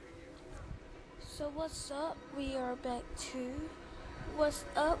So what's up? We are back to What's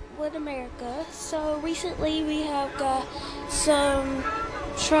Up with America. So recently we have got some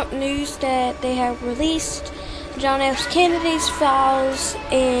Trump news that they have released John F. Kennedy's files,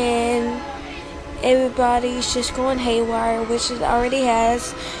 and everybody's just going haywire, which it already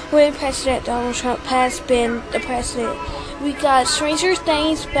has when President Donald Trump has been the president. We got Stranger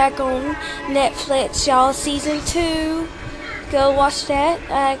Things back on Netflix, y'all, season 2. Go watch that.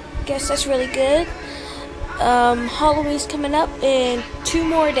 I guess that's really good. Halloween's coming up in 2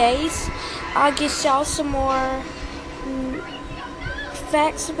 more days. I'll get y'all some more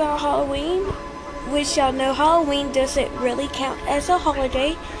facts about Halloween, which y'all know Halloween doesn't really count as a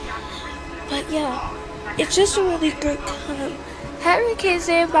holiday. But yeah, it's just a really good time. Have your kids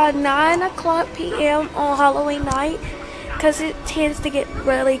in by 9 o'clock p.m. on Halloween night because it tends to get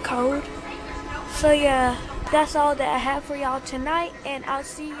really cold. So yeah, that's all that I have for y'all tonight, and I'll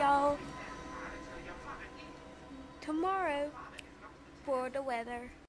see y'all tomorrow for the weather.